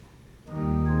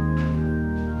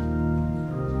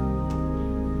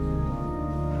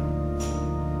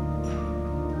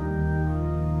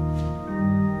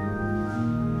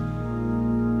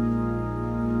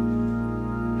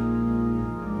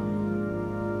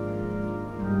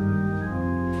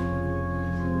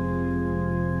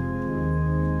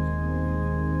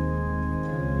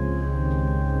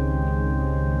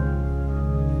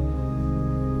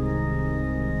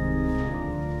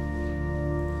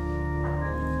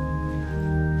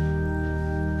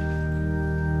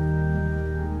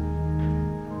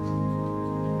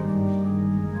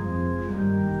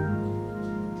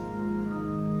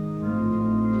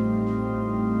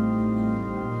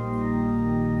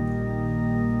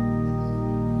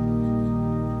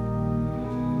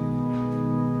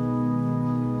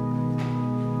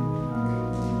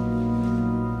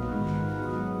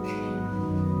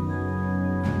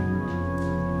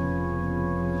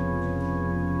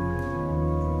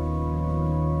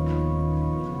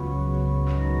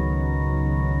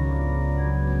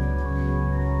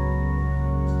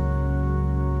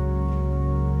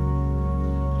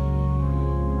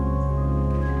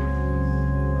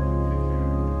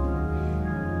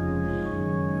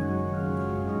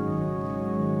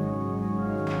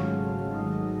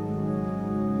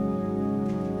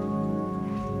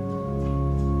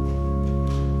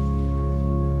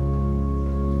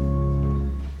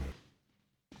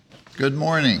Good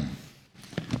morning.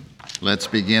 Let's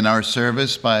begin our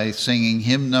service by singing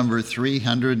hymn number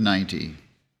 390.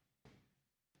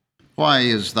 Why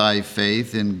is thy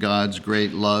faith in God's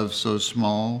great love so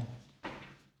small?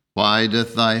 Why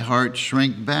doth thy heart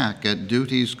shrink back at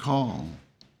duty's call?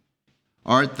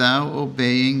 Art thou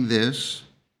obeying this?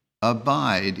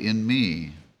 Abide in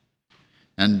me.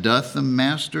 And doth the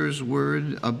Master's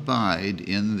word abide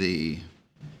in thee?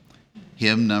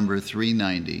 Hymn number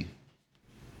 390.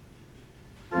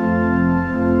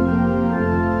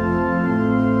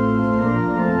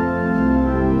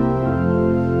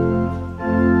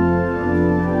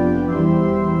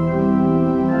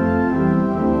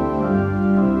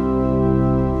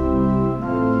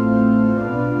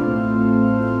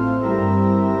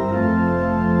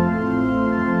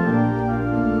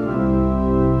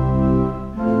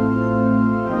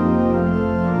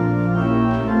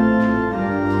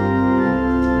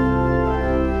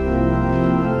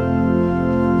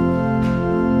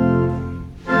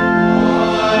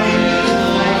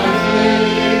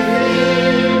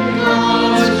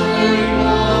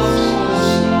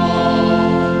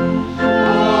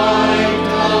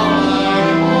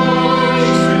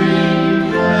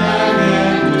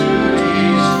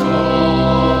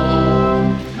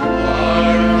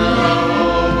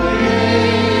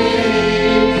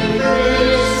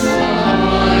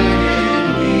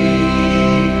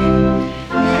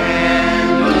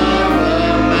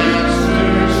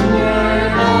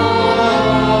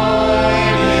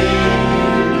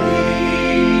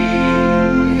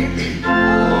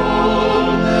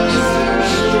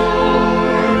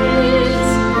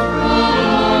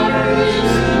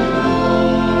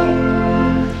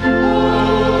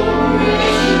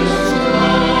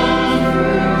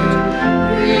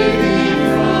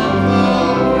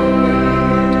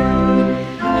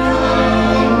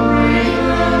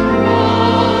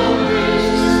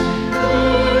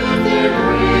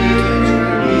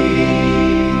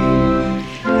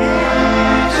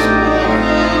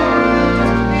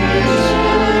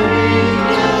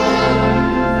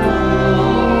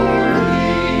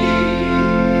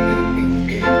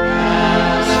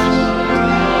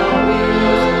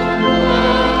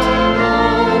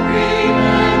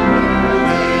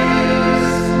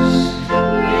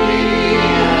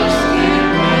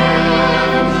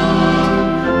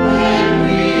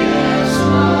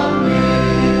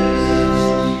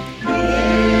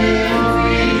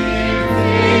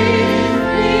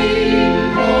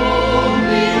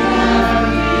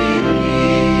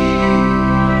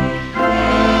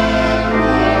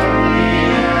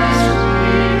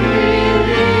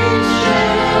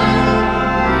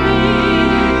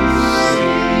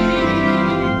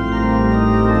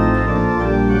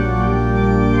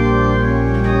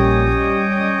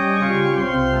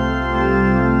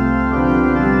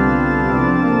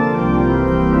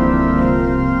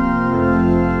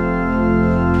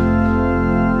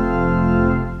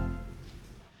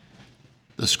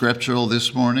 The scriptural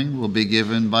this morning will be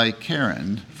given by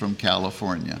Karen from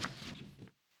California.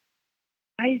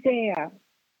 Isaiah,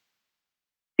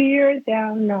 fear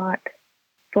thou not,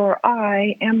 for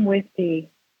I am with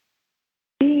thee.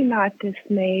 Be not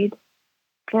dismayed,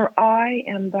 for I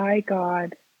am thy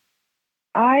God.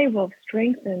 I will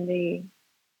strengthen thee.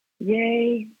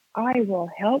 Yea, I will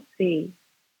help thee.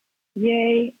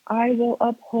 Yea, I will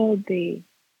uphold thee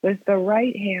with the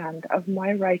right hand of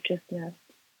my righteousness.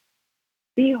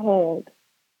 Behold,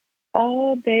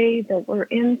 all they that were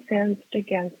incensed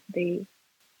against thee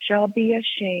shall be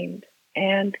ashamed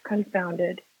and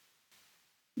confounded.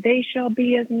 They shall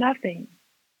be as nothing,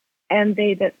 and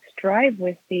they that strive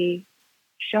with thee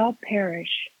shall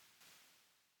perish.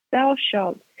 Thou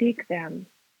shalt seek them,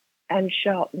 and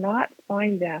shalt not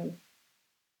find them,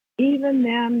 even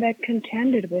them that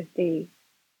contended with thee.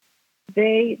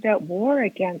 They that war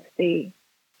against thee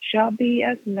shall be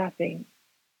as nothing,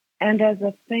 and as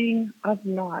a thing of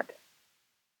naught.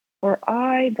 For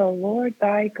I, the Lord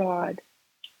thy God,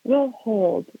 will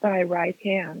hold thy right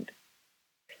hand,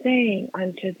 saying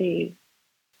unto thee,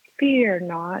 Fear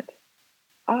not,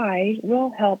 I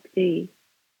will help thee.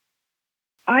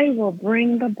 I will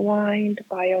bring the blind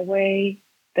by a way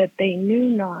that they knew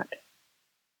not.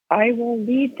 I will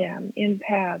lead them in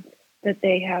paths that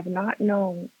they have not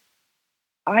known.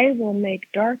 I will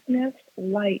make darkness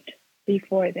light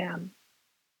before them,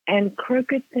 and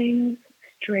crooked things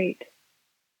straight.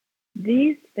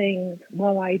 These things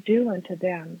will I do unto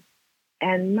them,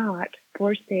 and not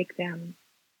forsake them.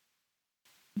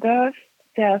 Thus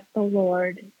saith the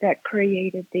Lord that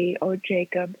created thee, O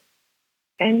Jacob,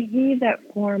 and he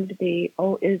that formed thee,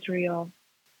 O Israel.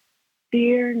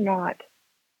 Fear not,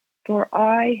 for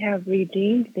I have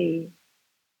redeemed thee.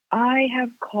 I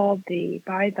have called thee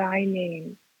by thy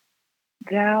name.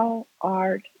 Thou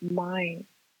art mine.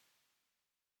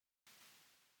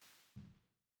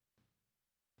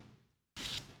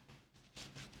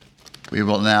 We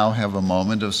will now have a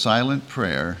moment of silent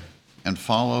prayer and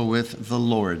follow with the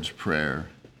Lord's Prayer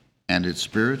and its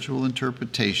spiritual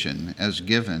interpretation as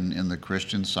given in the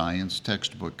Christian Science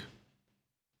textbook.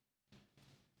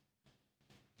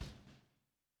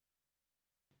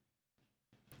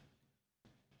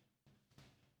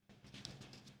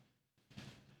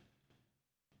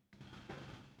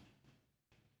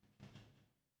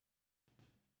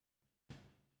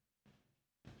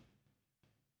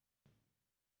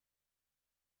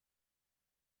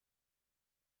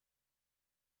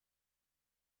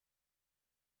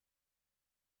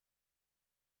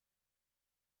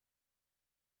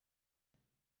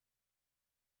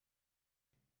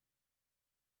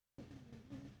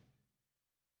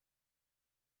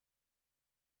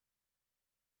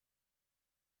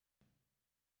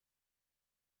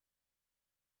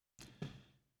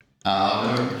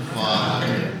 Our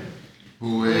Father,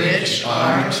 which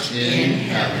art in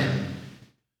heaven.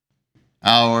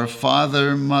 Our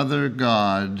Father, Mother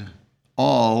God,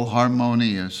 all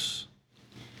harmonious.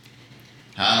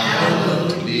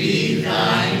 Hallowed be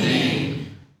thy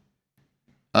name.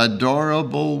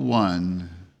 Adorable One.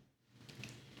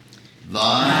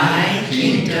 Thy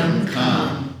kingdom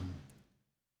come.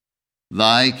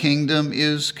 Thy kingdom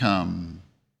is come.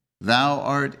 Thou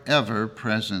art ever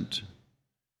present.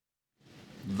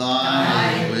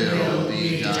 Thy will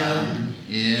be done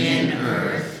in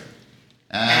earth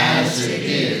as it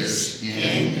is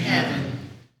in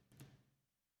heaven.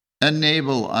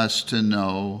 Enable us to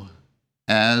know,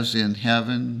 as in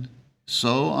heaven,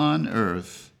 so on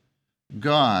earth,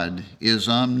 God is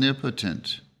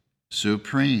omnipotent,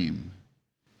 supreme.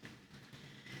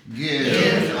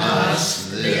 Give us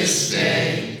this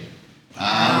day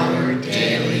our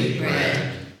daily bread.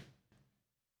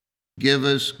 Give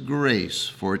us grace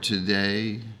for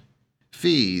today.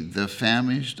 Feed the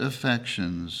famished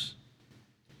affections.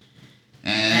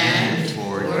 And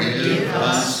forgive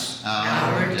us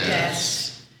our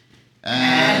debts,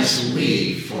 as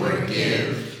we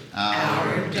forgive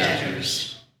our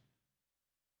debtors.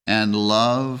 And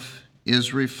love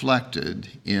is reflected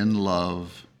in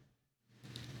love.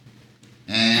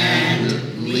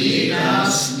 And lead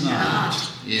us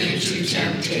not into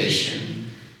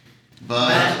temptation,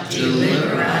 but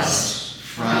deliver us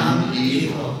from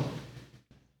evil.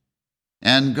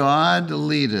 And God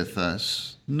leadeth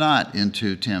us not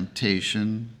into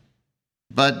temptation,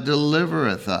 but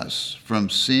delivereth us from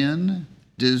sin,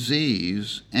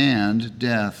 disease, and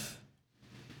death.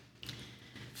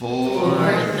 For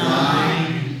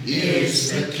thine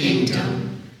is the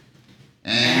kingdom,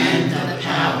 and the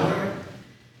power,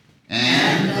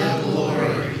 and the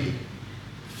glory,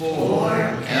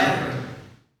 forever.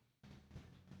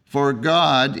 For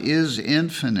God is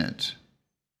infinite,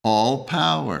 all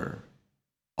power,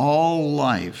 all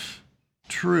life,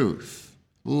 truth,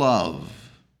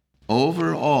 love,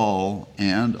 over all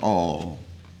and all.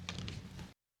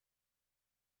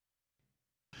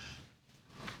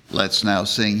 Let's now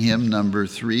sing hymn number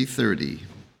 330.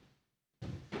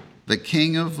 The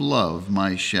King of love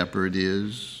my shepherd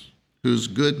is, whose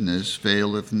goodness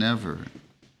faileth never.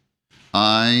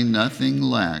 I nothing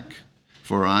lack,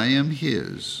 for I am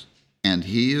his, and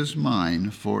he is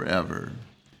mine forever.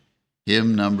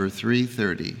 Hymn number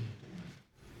 330.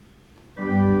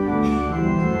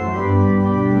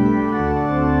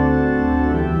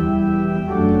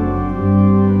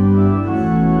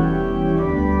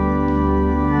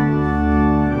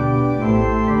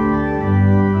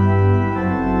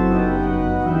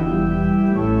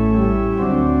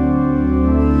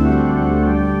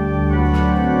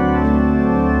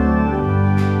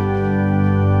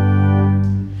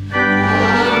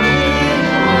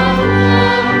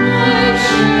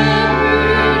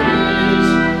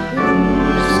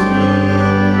 Shepherd is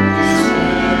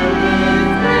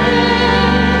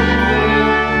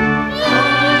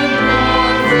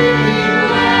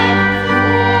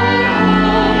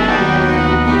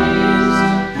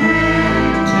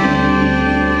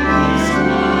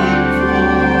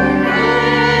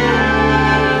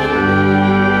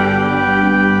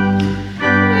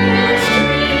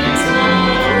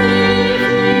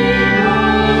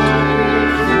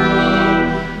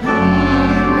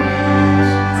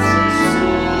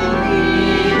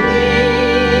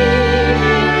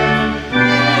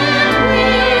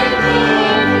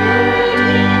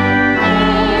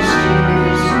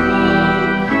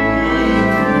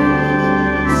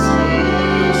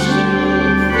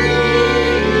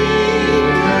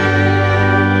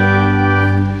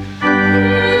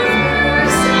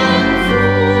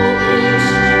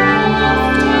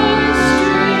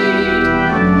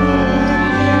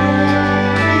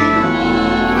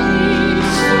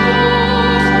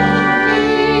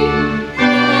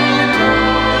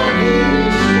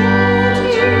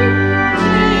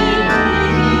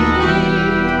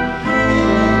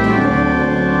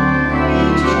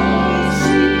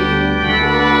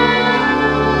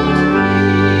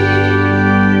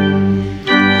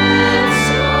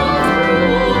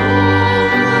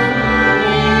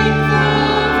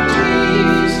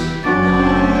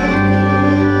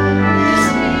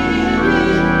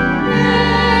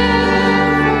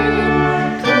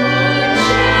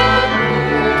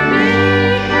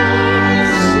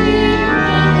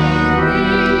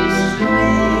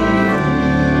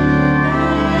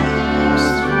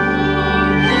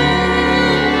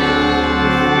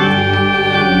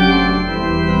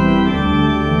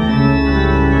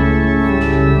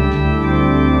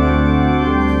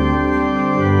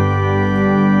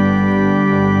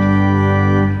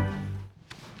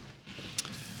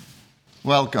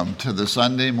Welcome to the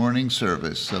Sunday morning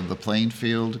service of the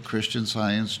Plainfield Christian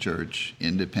Science Church,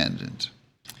 Independent.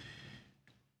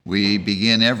 We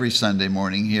begin every Sunday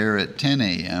morning here at 10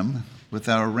 a.m. with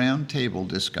our roundtable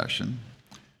discussion,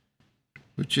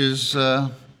 which is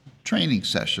a training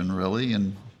session, really,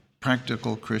 in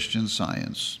practical Christian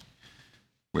science,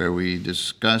 where we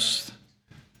discuss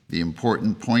the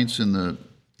important points in the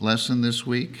lesson this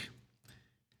week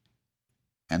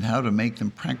and how to make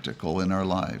them practical in our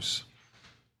lives.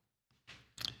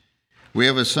 We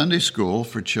have a Sunday school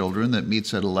for children that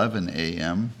meets at 11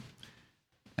 a.m.,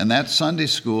 and that Sunday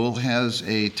school has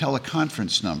a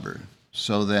teleconference number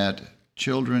so that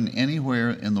children anywhere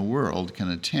in the world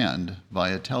can attend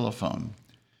via telephone.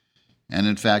 And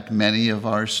in fact, many of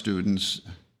our students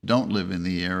don't live in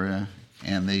the area,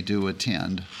 and they do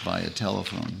attend via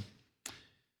telephone.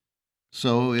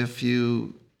 So if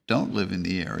you don't live in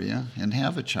the area and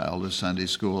have a child of Sunday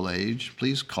school age,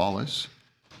 please call us.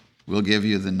 We'll give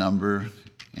you the number,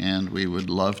 and we would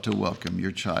love to welcome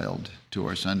your child to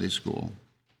our Sunday school.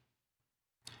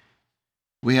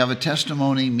 We have a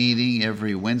testimony meeting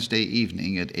every Wednesday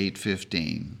evening at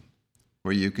 8:15,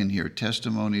 where you can hear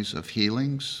testimonies of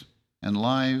healings and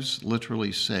lives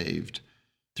literally saved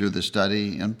through the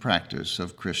study and practice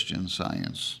of Christian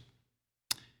Science.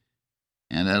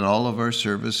 And at all of our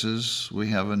services, we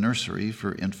have a nursery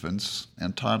for infants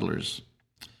and toddlers.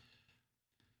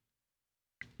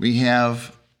 We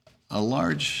have a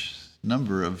large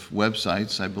number of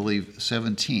websites, I believe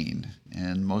 17,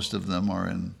 and most of them are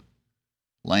in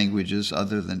languages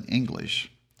other than English.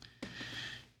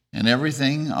 And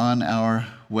everything on our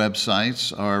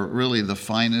websites are really the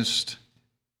finest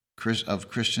of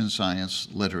Christian Science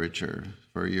literature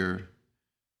for your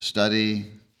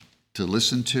study, to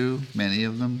listen to, many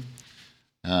of them,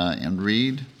 and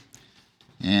read.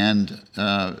 And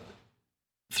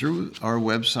through our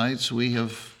websites, we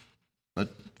have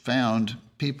found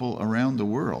people around the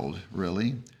world,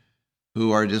 really, who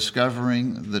are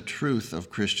discovering the truth of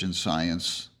Christian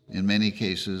Science, in many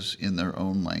cases in their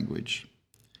own language.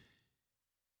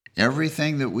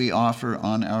 Everything that we offer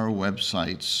on our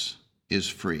websites is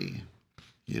free.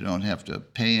 You don't have to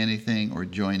pay anything or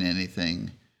join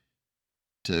anything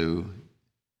to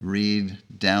read,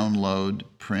 download,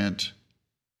 print,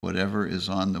 whatever is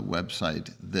on the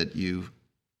website that you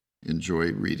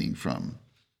enjoy reading from.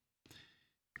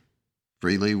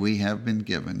 Freely we have been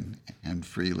given, and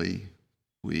freely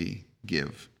we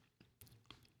give.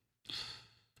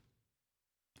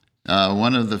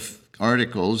 One of the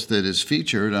articles that is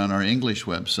featured on our English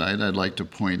website, I'd like to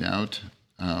point out,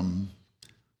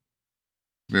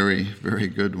 very, very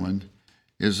good one,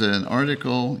 is an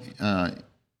article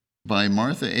by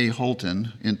Martha A.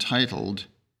 Holton entitled,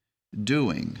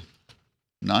 "Doing,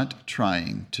 Not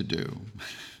Trying to Do."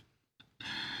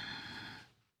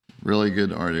 Really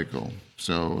good article.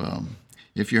 So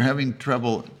if you're having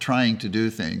trouble trying to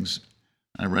do things,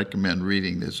 I recommend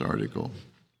reading this article.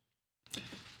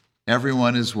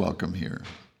 Everyone is welcome here,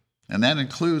 and that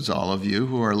includes all of you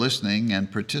who are listening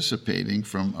and participating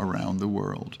from around the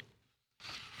world.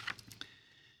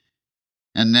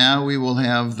 And now we will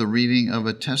have the reading of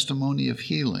a testimony of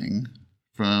healing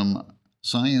from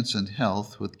Science and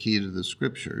Health with Key to the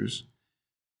Scriptures,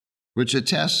 which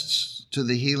attests to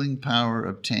the healing power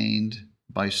obtained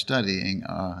by studying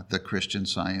the Christian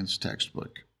Science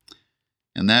textbook.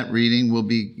 And that reading will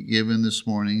be given this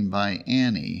morning by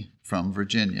Annie from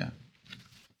Virginia.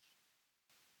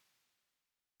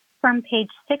 From page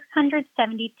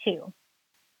 672,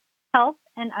 Health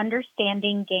and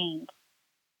Understanding Gained.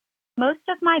 Most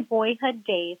of my boyhood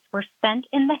days were spent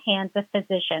in the hands of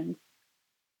physicians.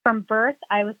 From birth,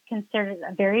 I was considered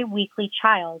a very weakly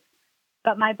child,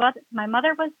 but my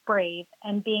mother was brave,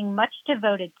 and being much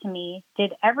devoted to me,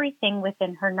 did everything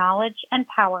within her knowledge and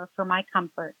power for my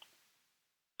comfort.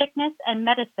 Sickness and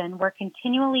medicine were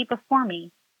continually before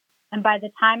me, and by the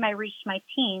time I reached my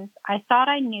teens, I thought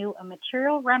I knew a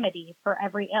material remedy for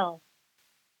every ill.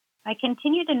 I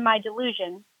continued in my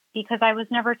delusion because I was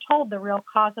never told the real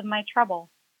cause of my trouble.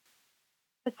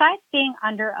 Besides being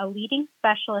under a leading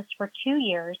specialist for 2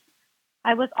 years,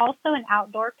 I was also an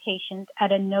outdoor patient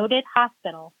at a noted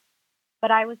hospital, but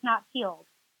I was not healed.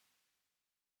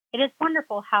 It is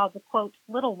wonderful how the, quote,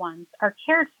 little ones are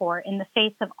cared for in the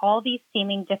face of all these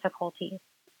seeming difficulties.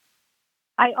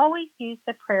 I always used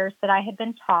the prayers that I had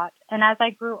been taught, and as I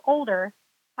grew older,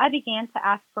 I began to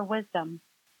ask for wisdom.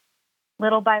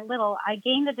 Little by little, I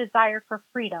gained a desire for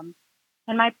freedom,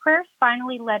 and my prayers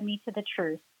finally led me to the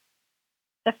truth.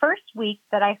 The first week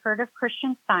that I heard of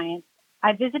Christian Science,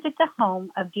 I visited the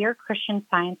home of dear Christian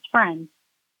Science friends,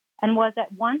 and was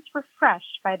at once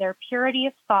refreshed by their purity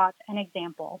of thought and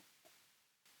example.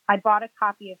 I bought a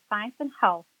copy of Science and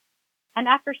Health, and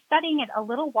after studying it a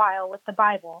little while with the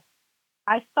Bible,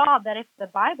 I saw that if the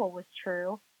Bible was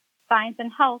true, Science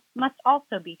and Health must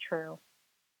also be true.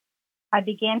 I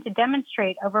began to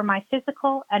demonstrate over my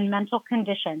physical and mental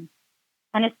condition,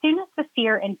 and as soon as the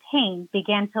fear and pain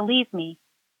began to leave me,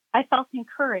 I felt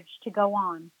encouraged to go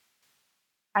on.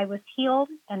 I was healed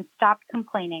and stopped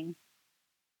complaining.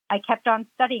 I kept on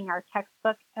studying our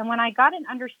textbook, and when I got an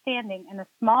understanding in a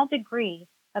small degree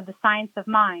of the science of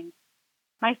mind,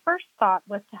 my first thought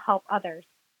was to help others.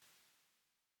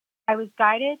 I was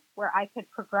guided where I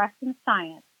could progress in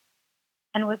science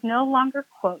and was no longer,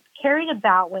 quote, carried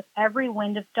about with every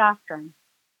wind of doctrine,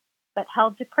 but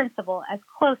held to principle as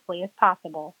closely as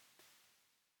possible.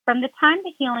 From the time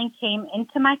the healing came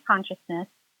into my consciousness,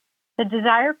 the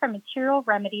desire for material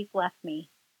remedies left me,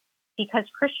 because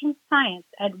Christian Science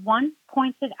at once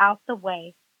pointed out the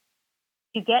way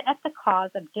to get at the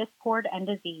cause of discord and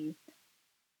disease.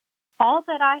 All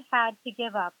that I had to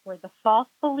give up were the false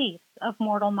beliefs of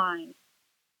mortal mind.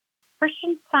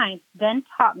 Christian Science then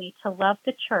taught me to love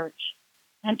the Church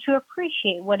and to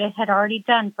appreciate what it had already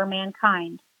done for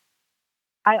mankind.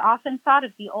 I often thought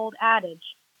of the old adage,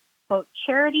 quote,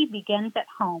 charity begins at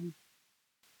home.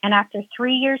 And after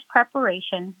 3 years'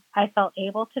 preparation, I felt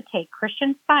able to take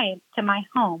Christian Science to my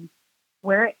home,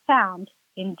 where it found,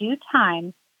 in due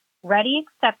time, ready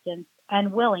acceptance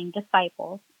and willing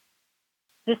disciples.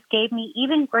 This gave me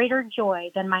even greater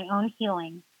joy than my own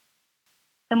healing.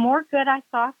 The more good I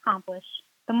saw accomplished,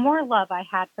 the more love I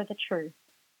had for the truth.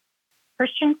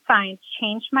 Christian Science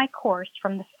changed my course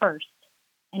from the first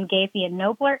and gave me a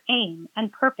nobler aim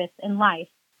and purpose in life.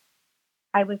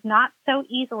 I was not so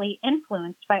easily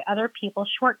influenced by other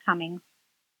people's shortcomings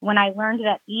when I learned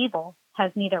that evil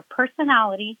has neither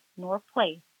personality nor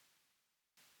place.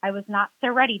 I was not so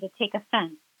ready to take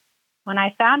offense when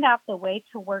I found out the way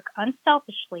to work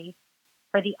unselfishly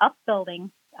for the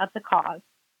upbuilding of the cause.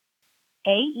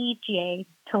 AEGA,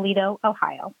 Toledo,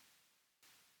 Ohio.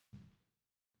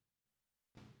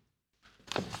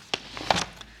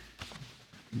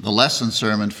 The lesson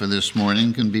sermon for this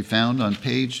morning can be found on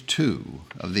page 2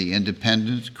 of the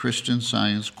Independent Christian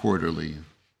Science Quarterly.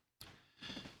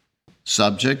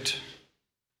 Subject,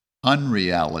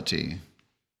 Unreality.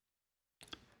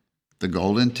 The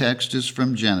golden text is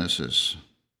from Genesis.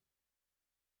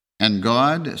 And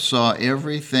God saw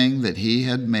everything that he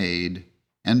had made,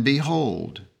 and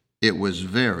behold, it was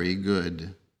very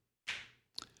good.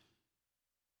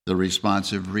 The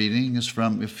responsive reading is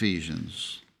from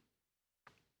Ephesians.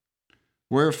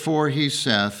 Wherefore he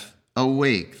saith,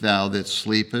 Awake, thou that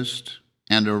sleepest,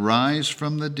 and arise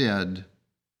from the dead,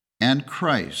 and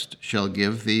Christ shall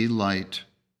give thee light.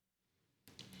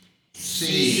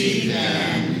 See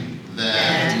then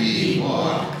that ye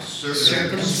walk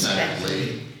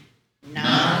circumspectly,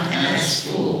 not as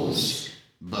fools,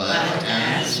 but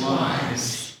as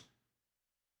wise,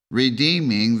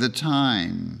 redeeming the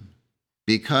time,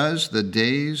 because the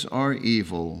days are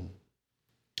evil.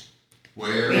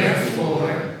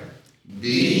 Wherefore,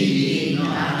 be ye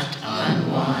not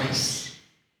unwise,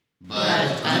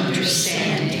 but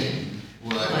understanding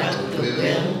what the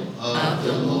will of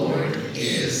the Lord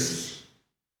is.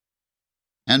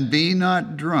 And be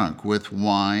not drunk with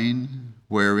wine,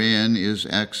 wherein is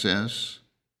excess,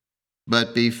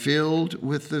 but be filled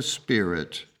with the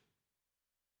Spirit,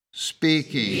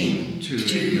 speaking to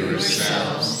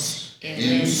yourselves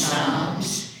in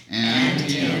psalms and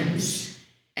hymns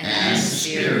and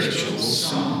spiritual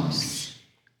songs,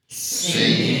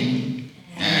 singing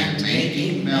and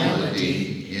making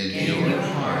melody in your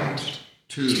heart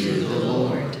to the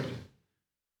Lord,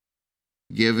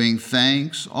 giving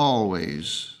thanks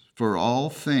always for all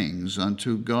things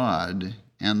unto God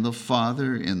and the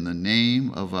Father in the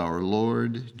name of our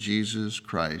Lord Jesus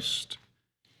Christ,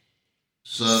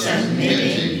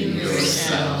 submitting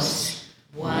yourselves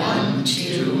one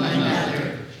to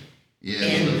another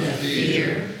in the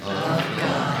fear of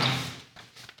God.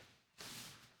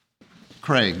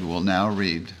 Craig will now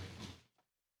read.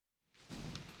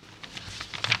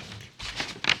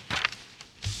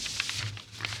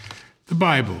 The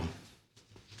Bible.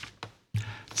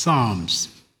 Psalms.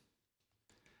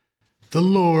 The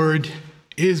Lord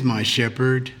is my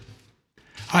shepherd,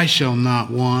 I shall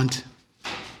not want.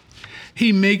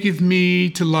 He maketh me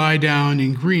to lie down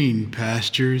in green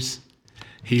pastures.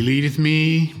 He leadeth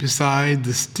me beside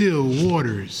the still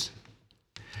waters.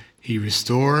 He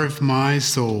restoreth my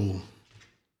soul.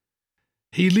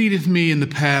 He leadeth me in the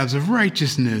paths of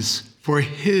righteousness for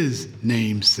his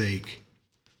name's sake.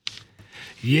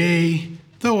 Yea,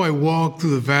 Though I walk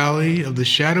through the valley of the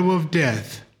shadow of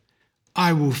death,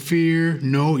 I will fear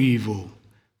no evil,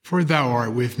 for thou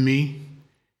art with me.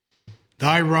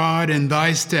 Thy rod and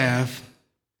thy staff,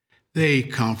 they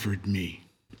comfort me.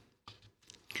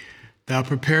 Thou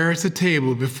preparest a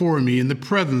table before me in the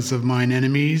presence of mine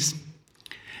enemies,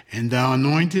 and thou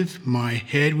anointest my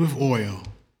head with oil.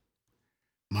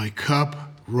 My cup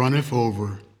runneth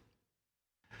over.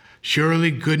 Surely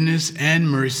goodness and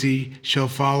mercy shall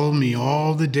follow me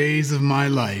all the days of my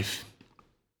life,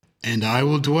 and I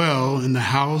will dwell in the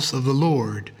house of the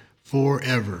Lord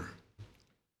forever.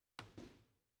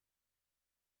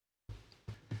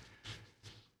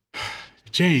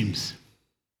 James,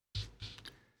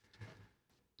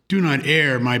 do not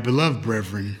err, my beloved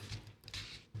brethren.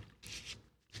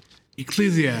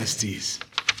 Ecclesiastes.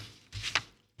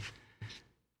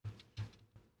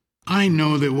 I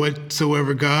know that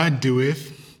whatsoever God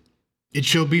doeth, it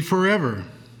shall be forever.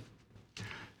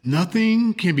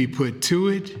 Nothing can be put to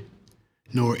it,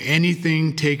 nor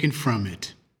anything taken from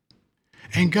it.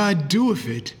 And God doeth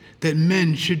it, that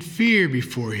men should fear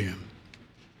before him.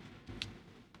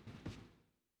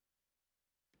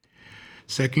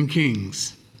 2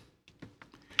 Kings.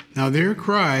 Now there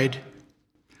cried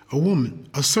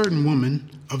a certain woman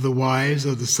of the wives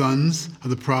of the sons of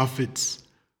the prophets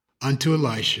unto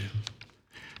Elisha,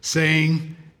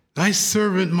 saying, Thy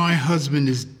servant my husband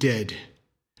is dead,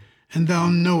 and thou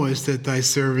knowest that thy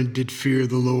servant did fear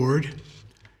the Lord.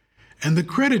 And the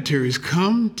creditor is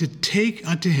come to take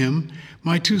unto him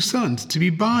my 2 sons to be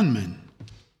bondmen.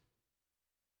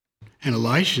 And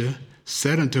Elisha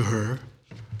said unto her,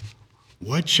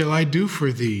 What shall I do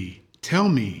for thee? Tell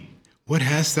me, what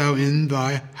hast thou in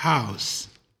thy house?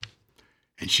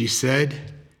 And she said,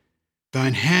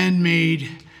 Thine handmaid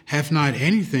hath not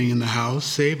anything in the house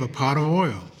save a pot of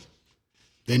oil.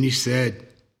 Then he said,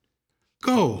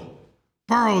 Go,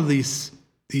 borrow the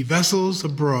vessels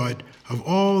abroad of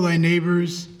all thy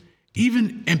neighbors,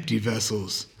 even empty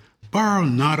vessels. Borrow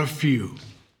not a few.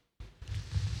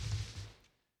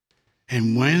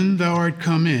 And when thou art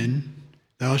come in,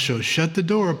 thou shalt shut the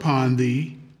door upon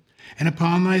thee and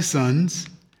upon thy sons,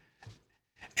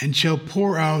 and shalt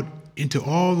pour out into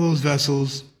all those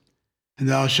vessels, and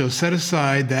thou shalt set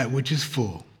aside that which is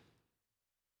full.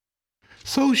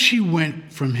 So she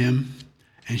went from him,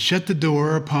 and shut the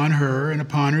door upon her and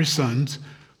upon her sons,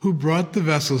 who brought the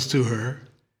vessels to her,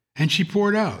 and she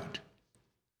poured out.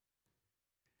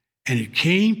 And it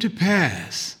came to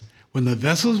pass, when the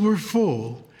vessels were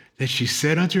full, that she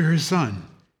said unto her son,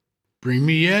 Bring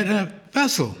me yet a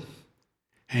vessel.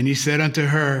 And he said unto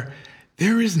her,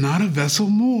 There is not a vessel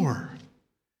more.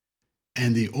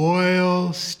 And the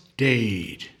oil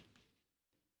stayed.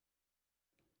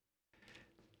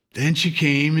 Then she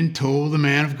came and told the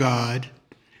man of God,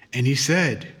 and he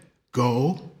said,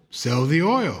 Go, sell the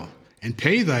oil, and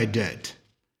pay thy debt,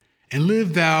 and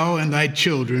live thou and thy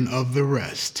children of the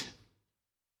rest.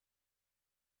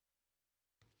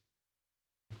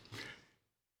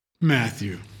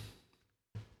 Matthew.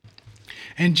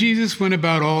 And Jesus went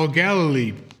about all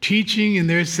Galilee, teaching in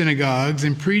their synagogues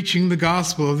and preaching the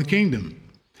gospel of the kingdom,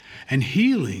 and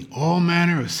healing all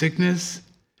manner of sickness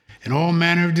and all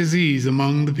manner of disease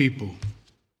among the people.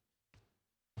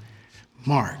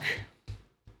 Mark.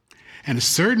 And a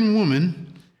certain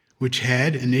woman, which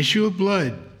had an issue of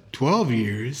blood 12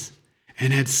 years,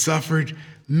 and had suffered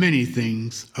many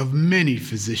things of many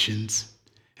physicians,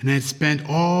 and had spent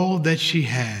all that she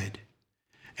had,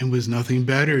 and was nothing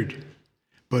bettered,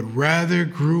 but rather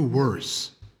grew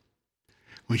worse,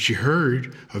 when she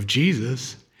heard of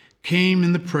Jesus, came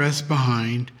in the press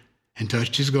behind, and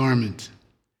touched his garment.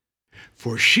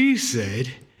 For she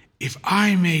said, If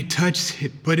I may touch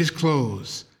but his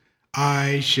clothes,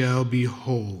 I shall be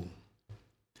whole.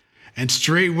 And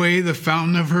straightway the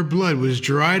fountain of her blood was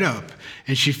dried up,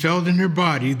 and she felt in her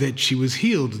body that she was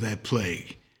healed of that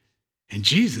plague. And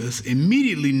Jesus,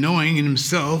 immediately knowing in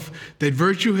himself that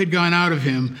virtue had gone out of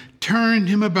him, turned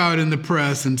him about in the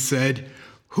press and said,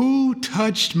 Who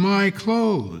touched my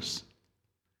clothes?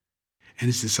 And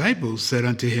his disciples said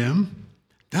unto him,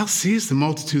 Thou seest the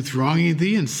multitude thronging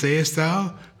thee, and sayest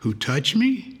thou, Who touched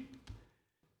me?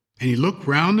 And he looked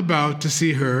round about to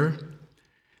see her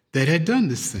that had done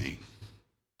this thing.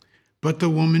 But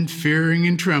the woman, fearing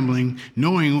and trembling,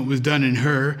 knowing what was done in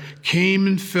her, came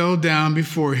and fell down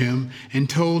before him, and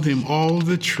told him all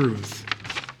the truth.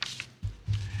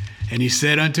 And he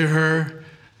said unto her,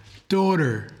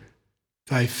 Daughter,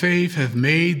 thy faith hath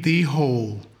made thee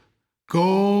whole.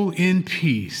 Go in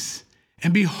peace,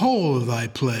 and be whole of thy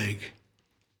plague.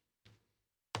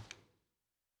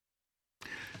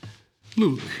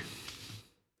 Luke.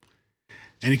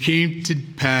 And it came to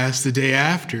pass the day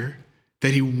after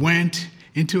that he went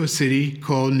into a city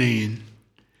called Nain,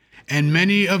 and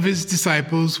many of his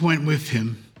disciples went with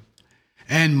him,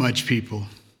 and much people.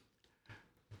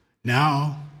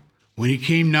 Now, when he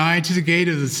came nigh to the gate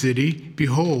of the city,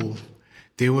 behold,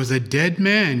 there was a dead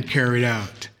man carried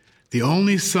out, the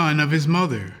only son of his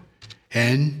mother,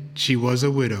 and she was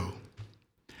a widow.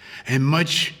 And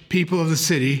much people of the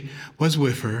city was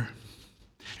with her.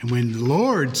 And when the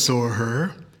Lord saw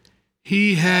her,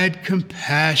 he had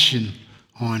compassion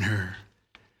on her,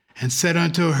 and said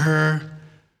unto her,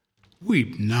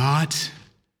 Weep not.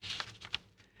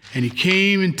 And he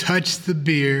came and touched the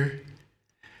bier,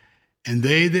 and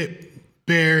they that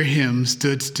bare him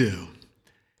stood still.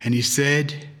 And he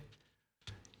said,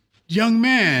 Young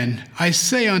man, I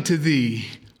say unto thee,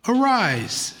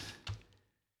 arise.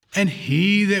 And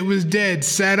he that was dead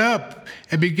sat up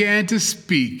and began to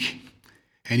speak.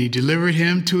 And he delivered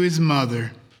him to his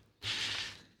mother.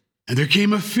 And there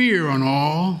came a fear on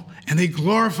all, and they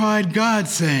glorified God,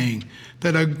 saying,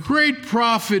 that a great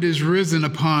prophet is risen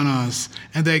upon us,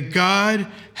 and that God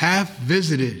hath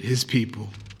visited his people.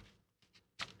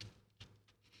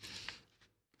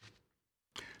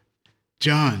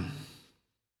 John,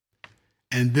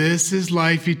 and this is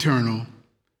life eternal,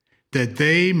 that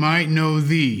they might know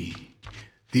thee,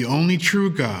 the only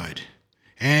true God,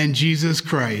 and Jesus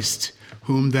Christ,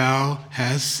 whom thou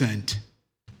hast sent.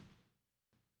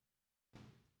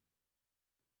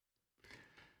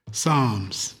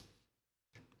 Psalms.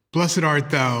 Blessed art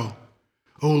thou,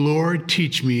 O Lord,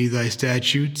 teach me thy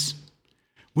statutes.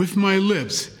 With my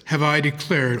lips have I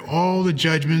declared all the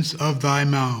judgments of thy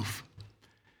mouth.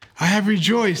 I have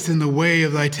rejoiced in the way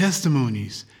of thy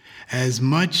testimonies, as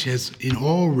much as in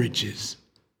all riches.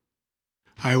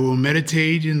 I will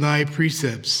meditate in thy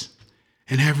precepts,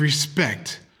 and have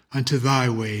respect unto thy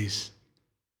ways.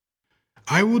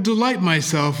 I will delight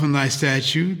myself in thy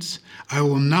statutes. I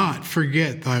will not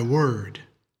forget thy word.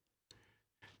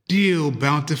 Deal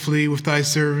bountifully with thy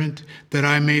servant, that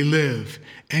I may live,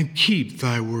 and keep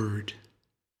thy word.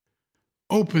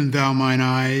 Open thou mine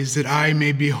eyes, that I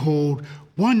may behold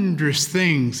wondrous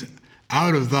things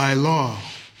out of thy law.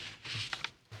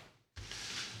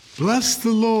 Bless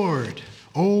the Lord,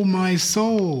 O my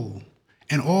soul,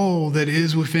 and all that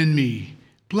is within me.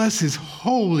 Bless his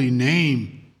holy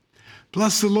name.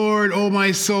 Bless the Lord, O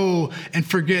my soul, and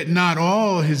forget not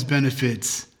all his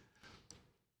benefits,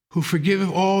 who forgiveth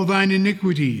all thine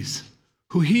iniquities,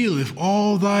 who healeth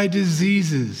all thy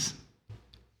diseases,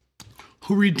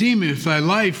 who redeemeth thy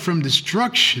life from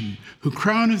destruction, who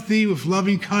crowneth thee with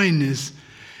loving kindness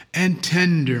and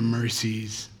tender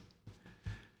mercies.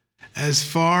 As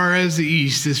far as the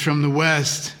east is from the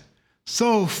west,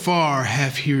 so far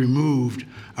hath he removed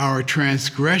our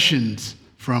transgressions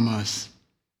from us.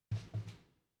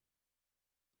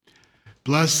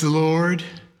 Bless the Lord,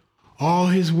 all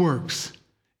his works,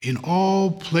 in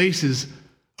all places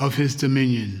of his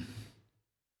dominion.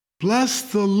 Bless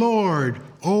the Lord,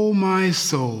 O my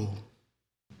soul.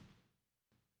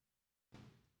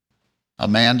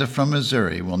 Amanda from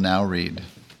Missouri will now read.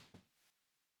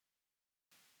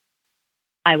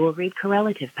 I will read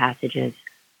correlative passages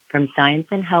from Science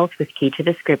and Health with Key to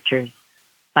the Scriptures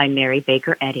by Mary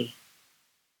Baker Eddy.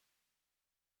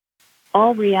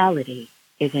 All reality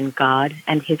is in God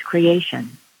and his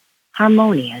creation,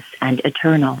 harmonious and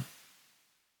eternal.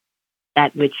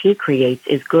 That which he creates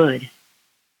is good,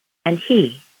 and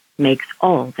he makes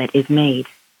all that is made.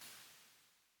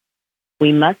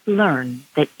 We must learn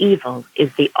that evil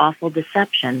is the awful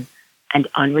deception and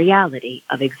unreality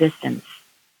of existence.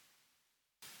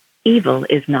 Evil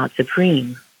is not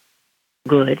supreme.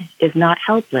 Good is not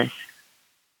helpless,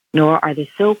 nor are the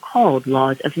so-called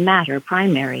laws of matter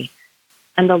primary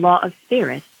and the law of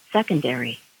spirit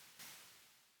secondary.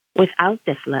 Without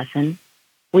this lesson,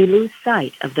 we lose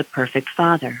sight of the perfect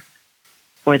Father,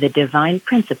 or the divine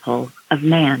principle of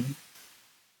man.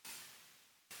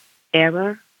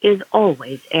 Error is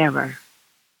always error.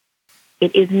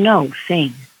 It is no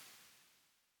thing.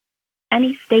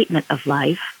 Any statement of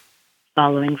life,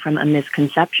 following from a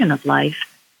misconception of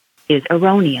life, is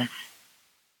erroneous,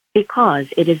 because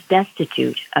it is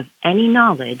destitute of any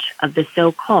knowledge of the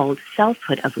so-called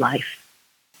selfhood of life,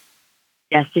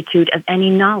 destitute of any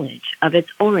knowledge of its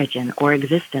origin or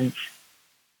existence.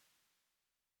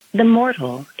 The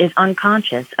mortal is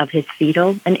unconscious of his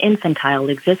fetal and infantile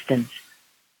existence.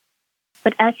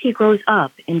 But as he grows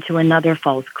up into another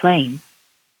false claim,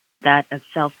 that of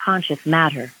self-conscious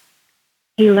matter,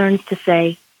 he learns to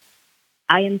say,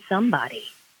 I am somebody,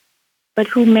 but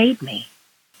who made me?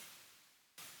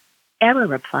 Error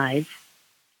replies,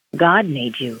 God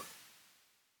made you.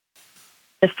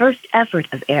 The first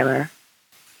effort of error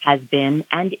has been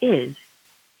and is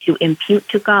to impute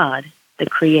to God the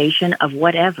creation of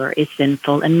whatever is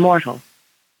sinful and mortal.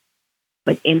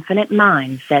 But infinite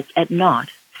mind sets at naught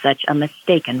such a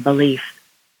mistaken belief.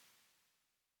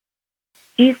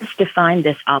 Jesus defined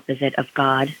this opposite of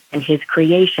God and his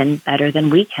creation better than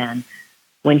we can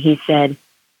when he said,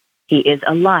 "He is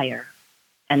a liar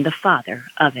and the father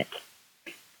of it."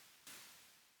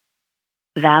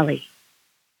 Valley.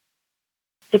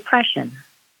 Depression,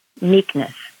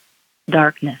 meekness,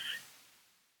 darkness.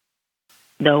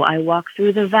 Though I walk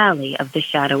through the valley of the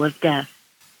shadow of death,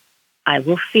 I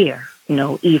will fear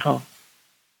no evil.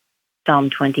 Psalm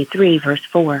 23, verse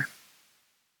 4.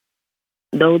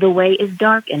 Though the way is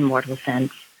dark in mortal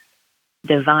sense,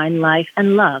 divine life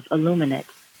and love illumine it.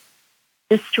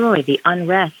 Destroy the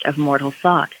unrest of mortal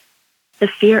thought, the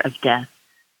fear of death,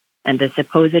 and the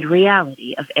supposed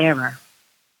reality of error.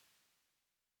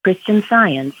 Christian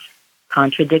science,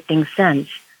 contradicting sense,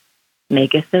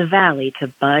 maketh the valley to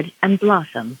bud and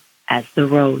blossom as the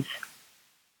rose.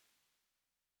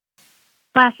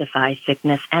 Classify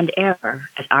sickness and error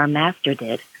as our Master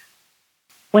did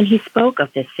when he spoke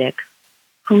of the sick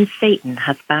whom Satan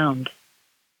hath bound,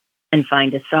 and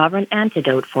find a sovereign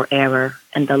antidote for error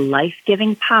and the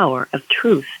life-giving power of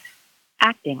truth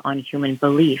acting on human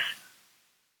belief,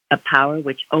 a power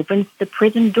which opens the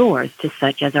prison doors to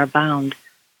such as are bound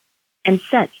and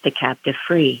sets the captive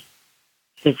free,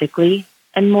 physically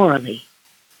and morally.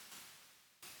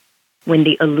 When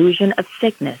the illusion of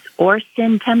sickness or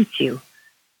sin tempts you,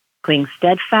 cling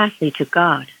steadfastly to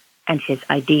God and his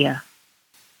idea.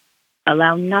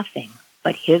 Allow nothing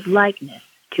but his likeness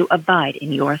to abide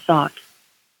in your thought.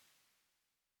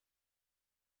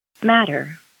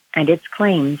 Matter and its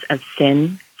claims of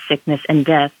sin, sickness, and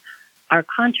death are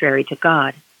contrary to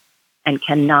God and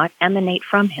cannot emanate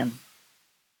from him.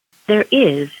 There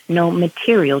is no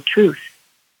material truth.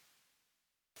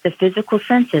 The physical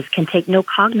senses can take no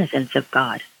cognizance of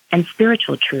God and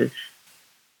spiritual truth.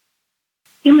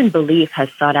 Human belief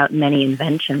has sought out many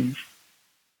inventions,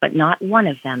 but not one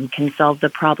of them can solve the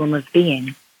problem of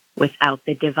being without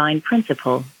the divine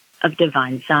principle of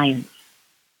divine science.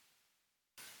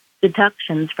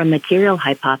 Deductions from material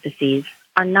hypotheses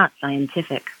are not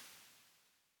scientific.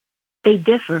 They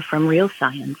differ from real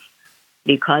science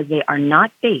because they are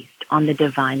not based on the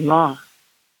divine law.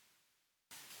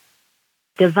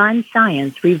 Divine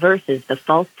science reverses the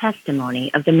false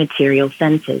testimony of the material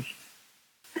senses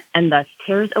and thus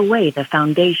tears away the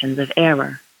foundations of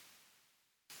error.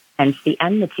 Hence the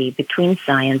enmity between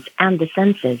science and the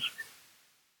senses,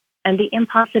 and the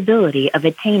impossibility of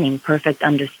attaining perfect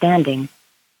understanding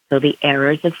till the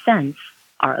errors of sense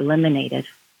are eliminated.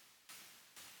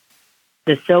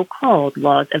 The so-called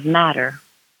laws of matter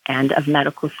and of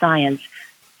medical science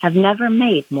have never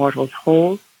made mortals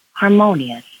whole,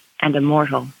 harmonious, and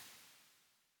immortal.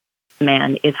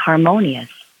 Man is harmonious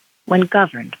when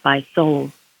governed by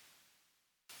soul.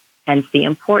 Hence the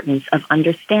importance of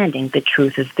understanding the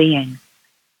truth of being,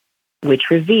 which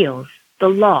reveals the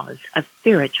laws of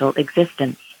spiritual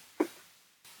existence.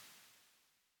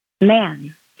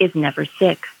 Man is never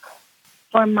sick,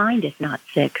 for mind is not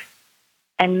sick,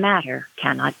 and matter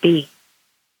cannot be.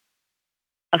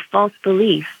 A false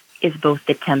belief is both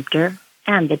the tempter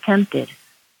and the tempted,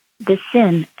 the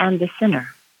sin and the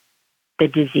sinner, the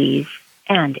disease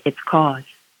and its cause.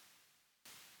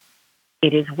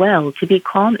 It is well to be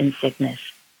calm in sickness.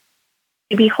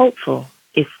 To be hopeful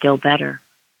is still better.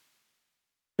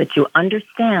 But to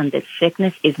understand that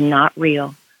sickness is not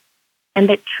real and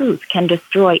that truth can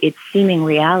destroy its seeming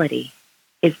reality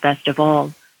is best of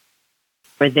all.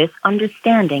 For this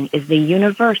understanding is the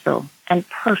universal and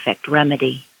perfect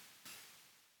remedy.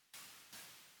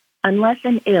 Unless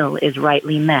an ill is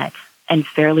rightly met and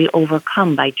fairly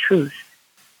overcome by truth,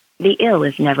 the ill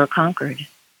is never conquered.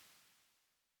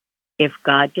 If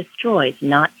God destroys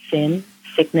not sin,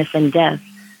 sickness, and death,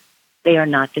 they are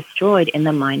not destroyed in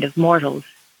the mind of mortals,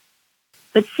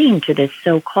 but seem to this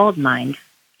so-called mind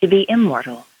to be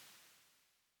immortal.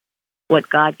 What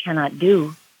God cannot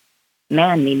do,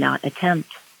 man need not attempt.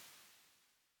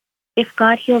 If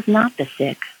God heals not the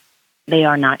sick, they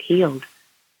are not healed,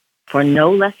 for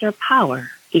no lesser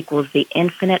power equals the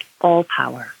infinite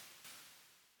all-power.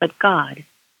 But God,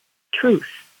 truth,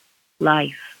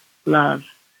 life, love,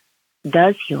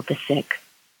 does heal the sick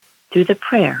through the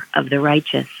prayer of the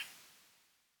righteous.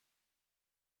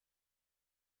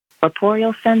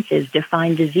 Corporeal senses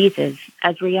define diseases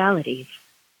as realities,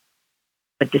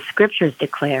 but the scriptures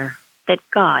declare that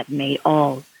God made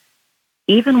all,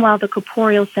 even while the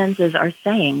corporeal senses are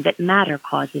saying that matter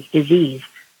causes disease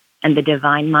and the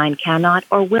divine mind cannot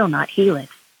or will not heal it.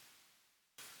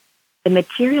 The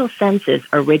material senses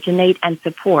originate and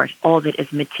support all that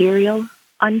is material,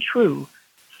 untrue,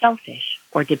 selfish,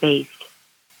 or debased.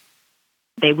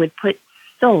 They would put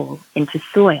soul into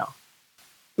soil,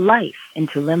 life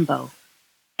into limbo,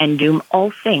 and doom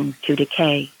all things to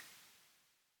decay.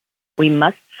 We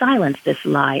must silence this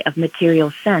lie of material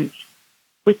sense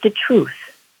with the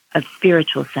truth of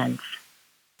spiritual sense.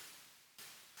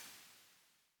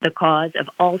 The cause of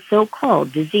all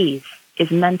so-called disease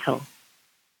is mental,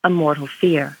 a mortal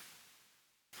fear,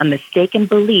 a mistaken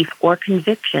belief or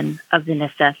conviction of the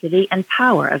necessity and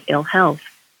power of ill health.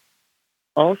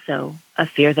 Also, a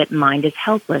fear that mind is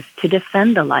helpless to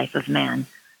defend the life of man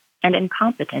and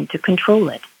incompetent to control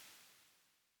it.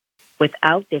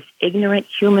 Without this ignorant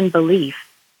human belief,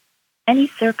 any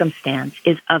circumstance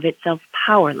is of itself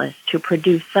powerless to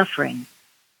produce suffering.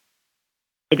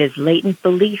 It is latent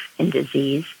belief in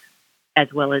disease,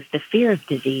 as well as the fear of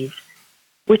disease,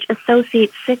 which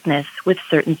associates sickness with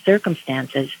certain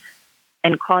circumstances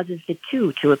and causes the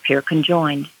two to appear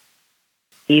conjoined,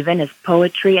 even as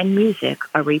poetry and music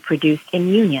are reproduced in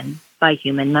union by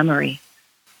human memory.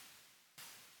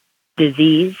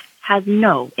 Disease has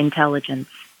no intelligence.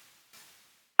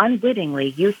 Unwittingly,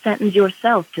 you sentence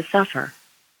yourself to suffer.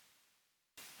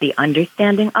 The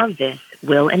understanding of this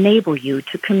will enable you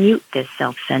to commute this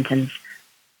self-sentence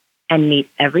and meet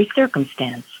every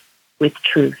circumstance with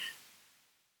truth.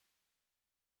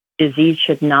 Disease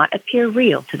should not appear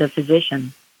real to the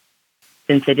physician,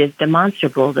 since it is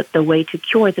demonstrable that the way to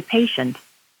cure the patient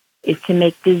is to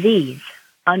make disease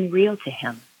unreal to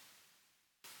him.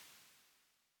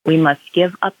 We must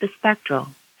give up the spectral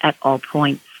at all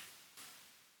points.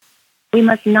 We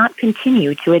must not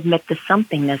continue to admit the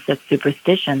somethingness of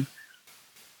superstition,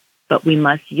 but we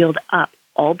must yield up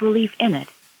all belief in it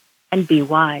and be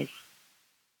wise.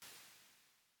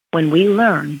 When we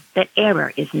learn that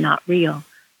error is not real,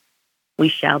 we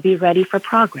shall be ready for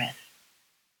progress,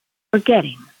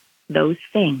 forgetting those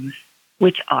things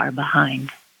which are behind.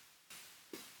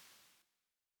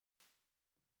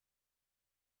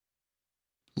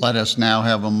 Let us now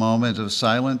have a moment of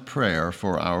silent prayer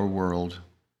for our world.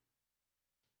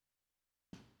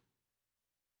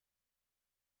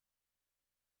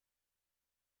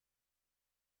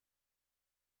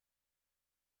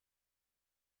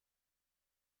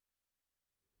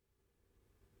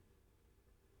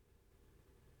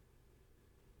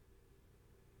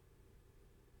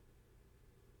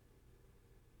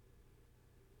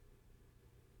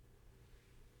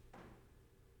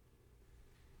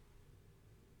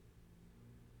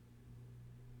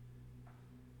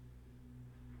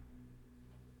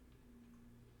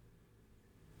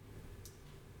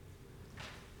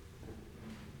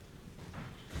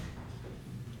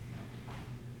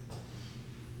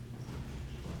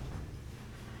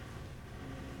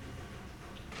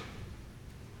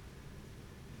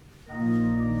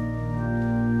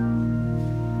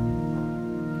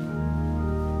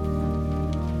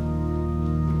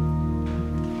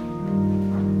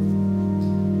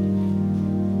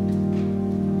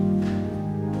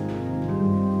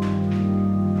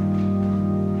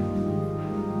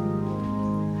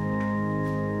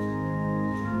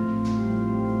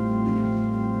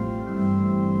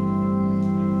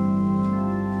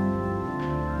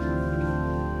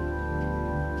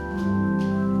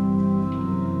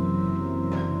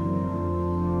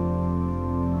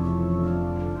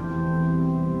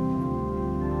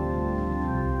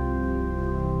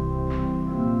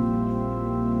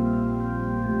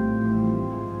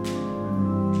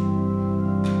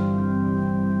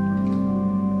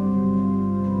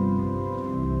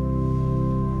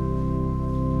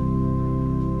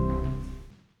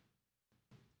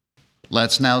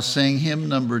 Let's now sing hymn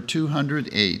number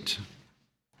 208.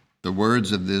 The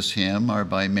words of this hymn are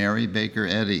by Mary Baker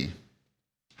Eddy.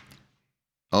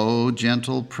 O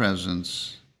gentle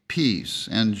presence, peace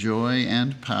and joy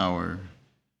and power,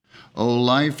 O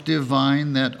life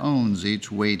divine that owns each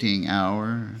waiting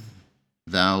hour,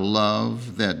 thou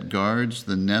love that guards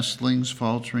the nestling's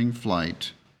faltering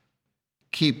flight,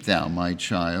 keep thou my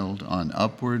child on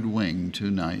upward wing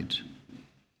tonight.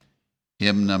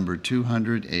 Hymn number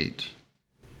 208.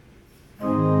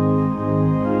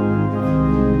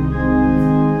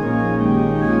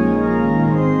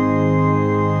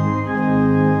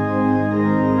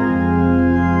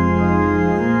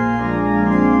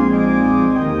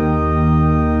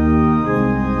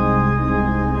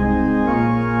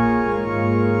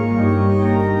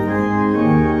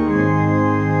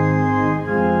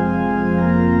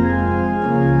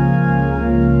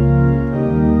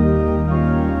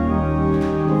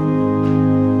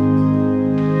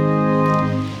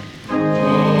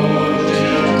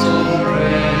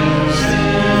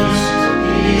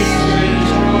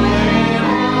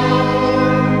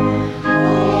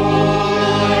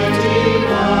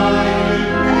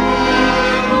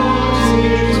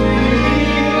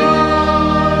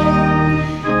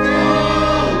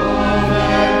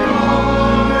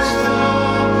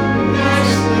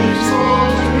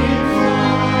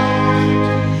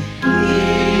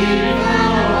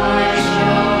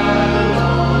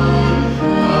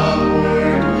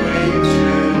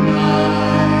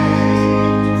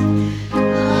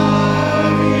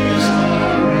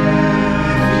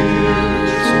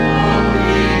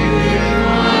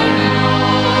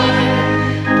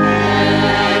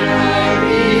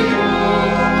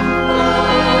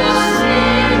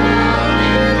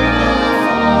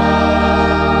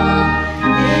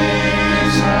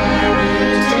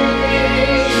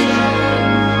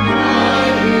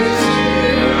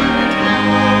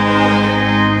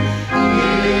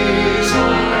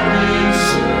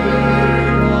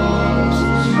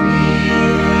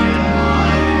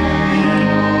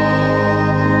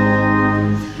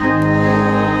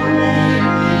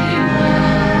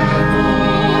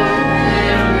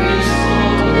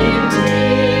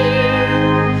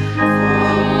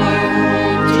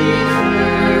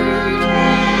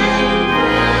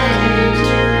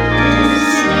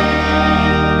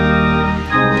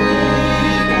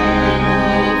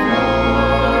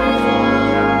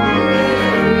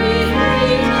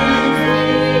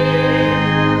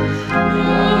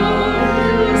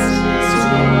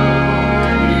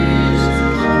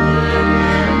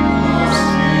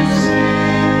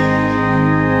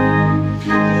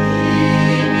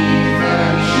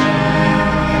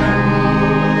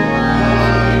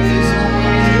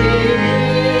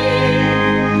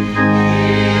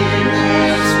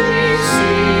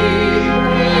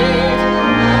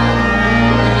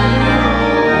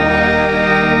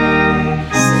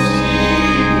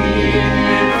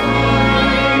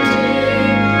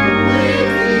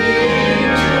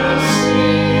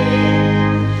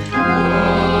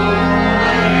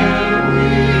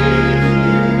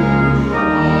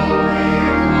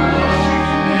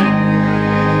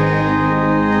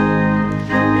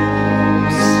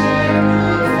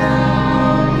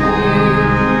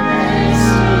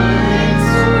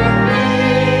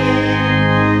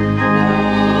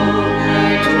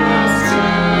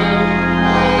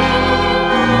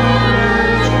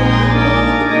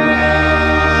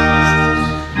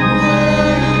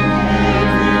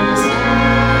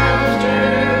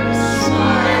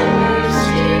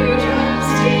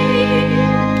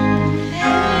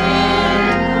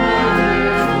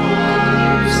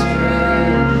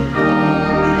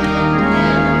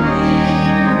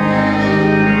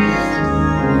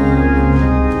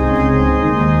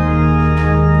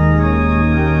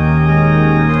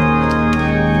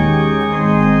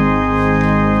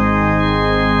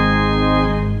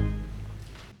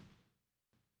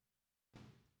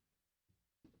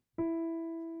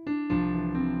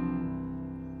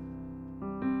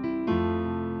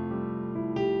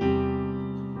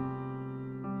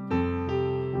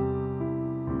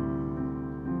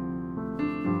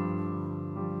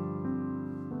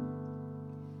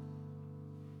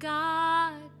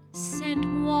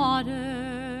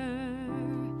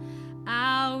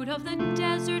 out of the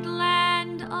desert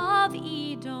land of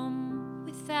Edom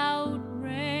without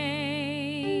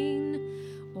rain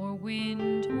or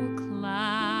wind or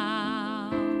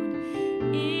cloud.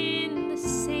 In the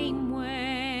same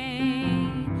way,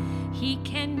 he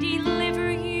can deliver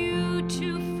you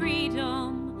to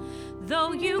freedom,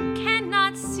 though you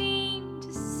cannot seem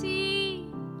to see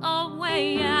a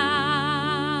way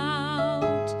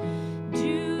out.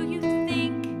 Do you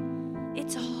think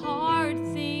it's a hard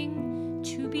thing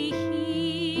to be healed?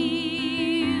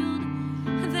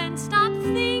 Then stop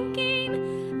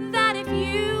thinking that if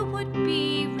you would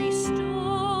be restored,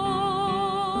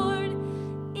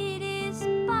 it is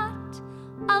but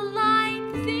a light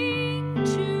thing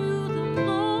to the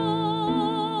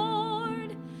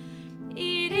Lord.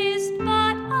 It is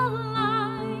but a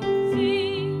light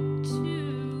thing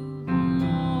to the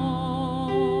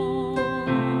Lord.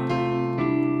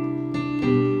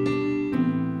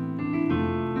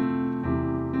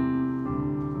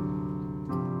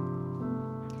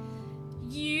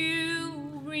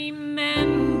 You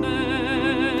remember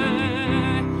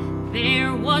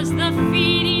there was the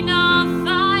feeding of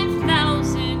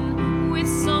 5,000 with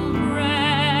some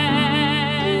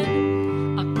bread,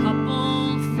 a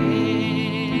couple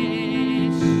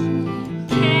fish.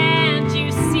 Can't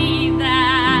you see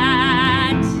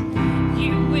that?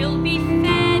 You will be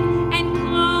fed and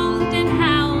clothed and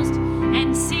housed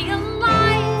and see a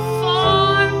life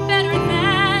far better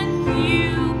than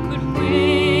you could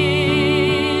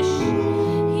wish.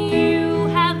 You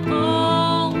have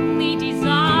only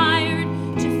desired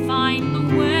to find the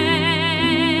way.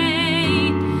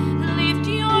 Lift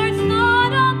your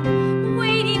thought up,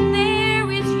 waiting there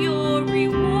is your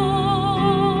reward.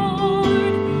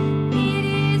 It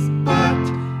is but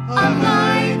a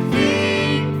light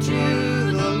thing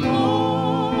to the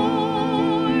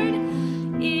Lord.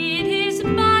 It is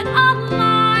but a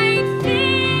light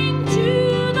thing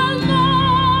to the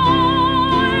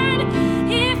Lord.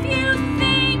 If you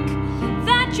think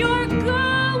that you're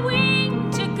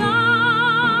going to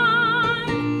God,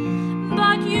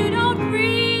 but you don't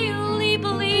really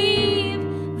believe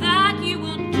that you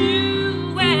will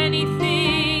do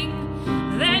anything,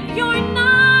 then you're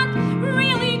not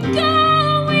really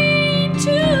going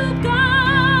to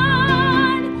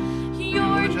God.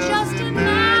 You're just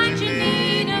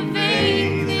imagining a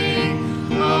vain thing,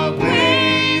 a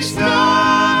waste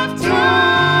of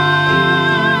time.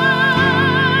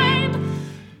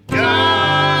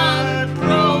 God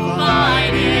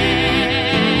provided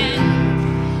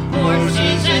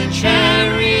horses and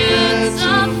chariots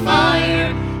of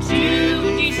fire to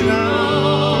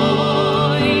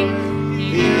destroy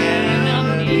the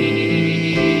enemy.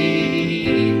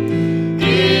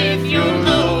 If you're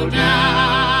low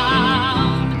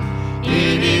down,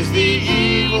 it is the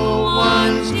evil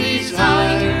one's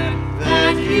desire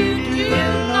that you do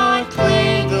not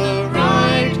claim the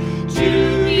right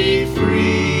to be free.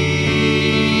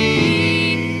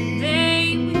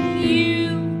 They with you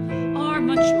are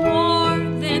much more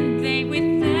than they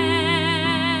with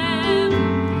them.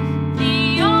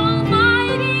 The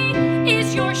Almighty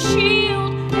is your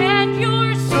shield and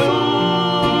your sword.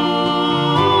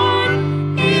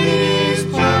 It is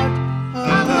but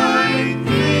a light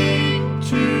thing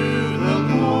to the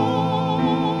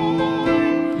Lord.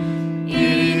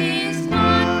 It is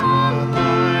but a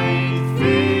light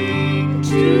thing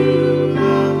to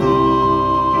the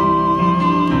Lord.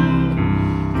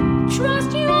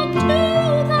 Trust you'll do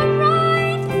the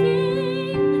right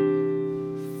thing,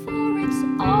 for it's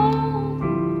all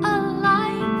a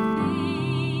light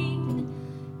thing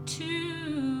to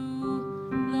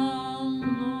the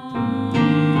Lord.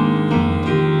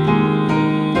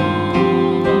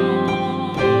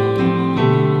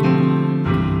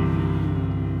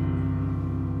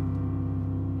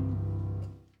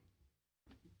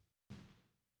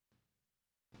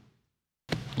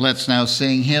 Let's now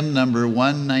sing hymn number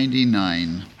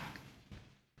 199.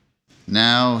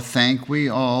 Now thank we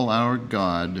all our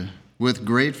God with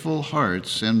grateful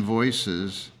hearts and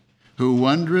voices, who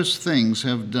wondrous things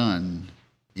have done,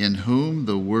 in whom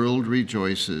the world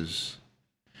rejoices,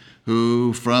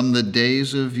 who from the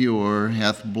days of yore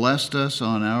hath blessed us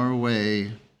on our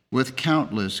way with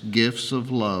countless gifts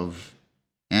of love,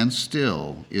 and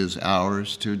still is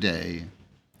ours today.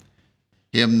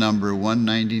 Hymn number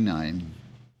 199.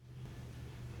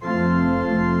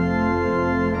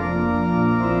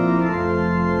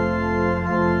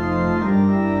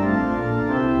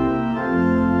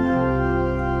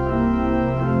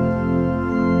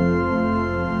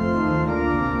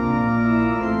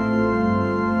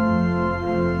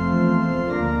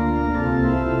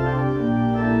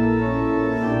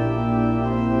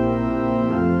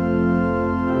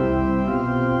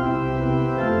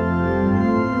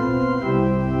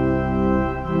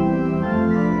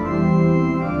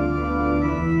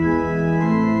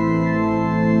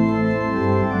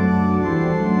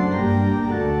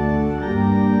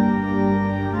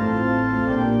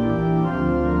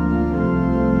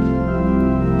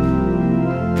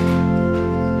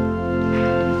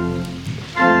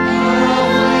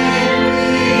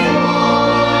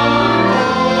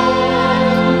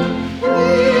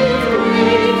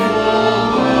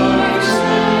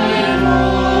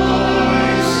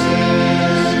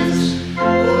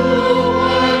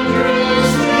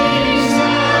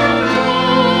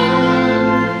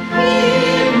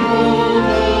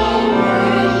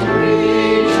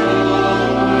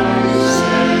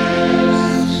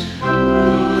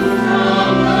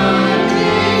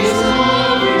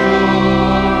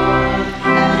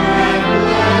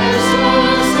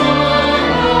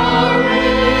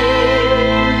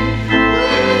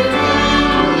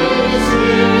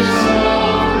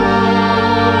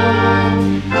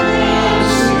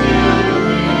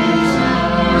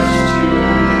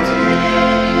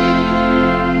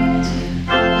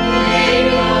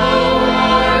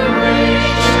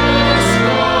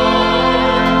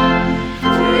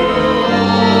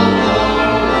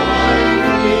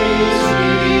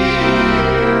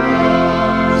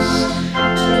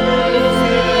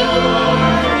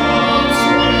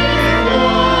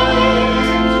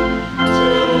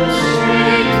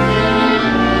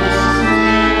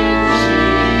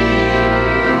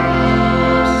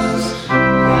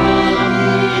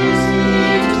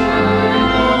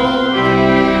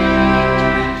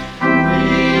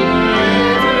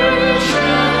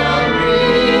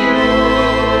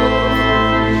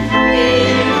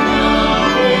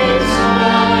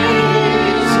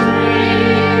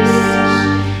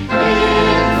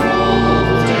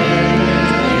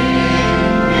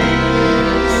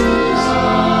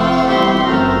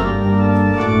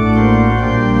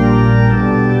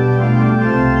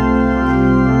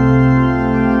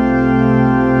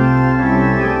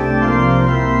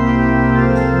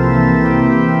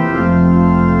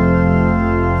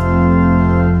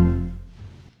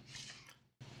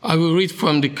 I will read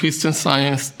from the Christian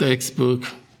Science textbook,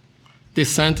 the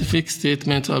scientific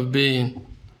statement of being,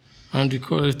 and the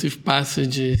correlative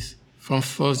passages from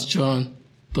 1 John,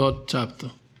 3rd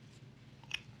chapter.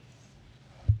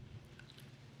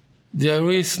 There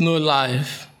is no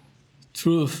life,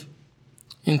 truth,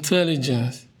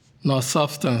 intelligence, nor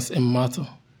substance in matter,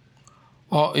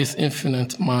 or its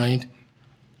infinite mind,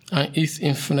 and its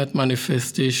infinite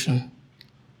manifestation.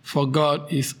 For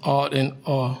God is all in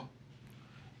all.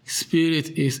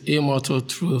 Spirit is immortal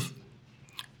truth.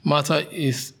 Matter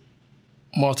is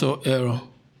mortal error.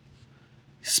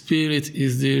 Spirit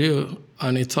is the real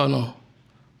and eternal.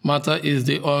 Matter is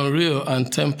the unreal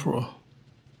and temporal.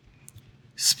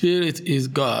 Spirit is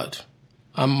God,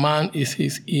 and man is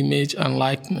his image and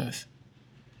likeness.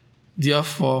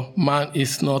 Therefore, man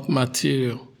is not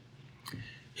material.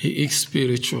 He is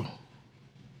spiritual.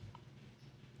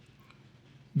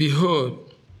 Behold,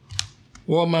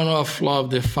 what manner of love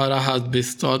the Father has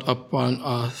bestowed upon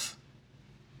us,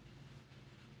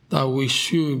 that we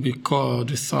should be called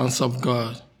the sons of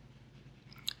God.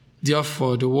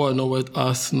 Therefore the world knoweth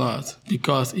us not,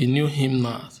 because it knew him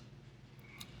not.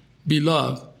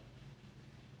 Beloved,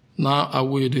 now are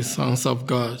we the sons of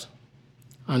God,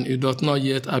 and it doth not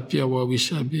yet appear what we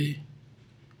shall be.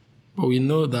 But we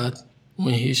know that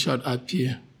when he shall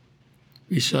appear,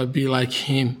 we shall be like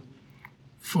him,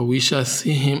 for we shall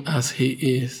see him as he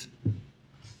is.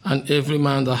 And every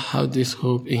man that hath this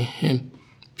hope in him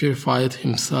purifieth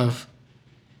himself,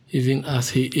 even as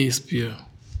he is pure.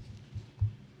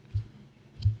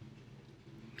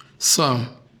 Psalm.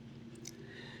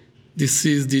 This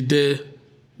is the day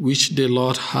which the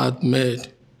Lord hath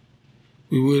made.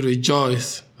 We will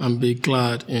rejoice and be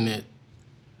glad in it.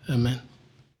 Amen.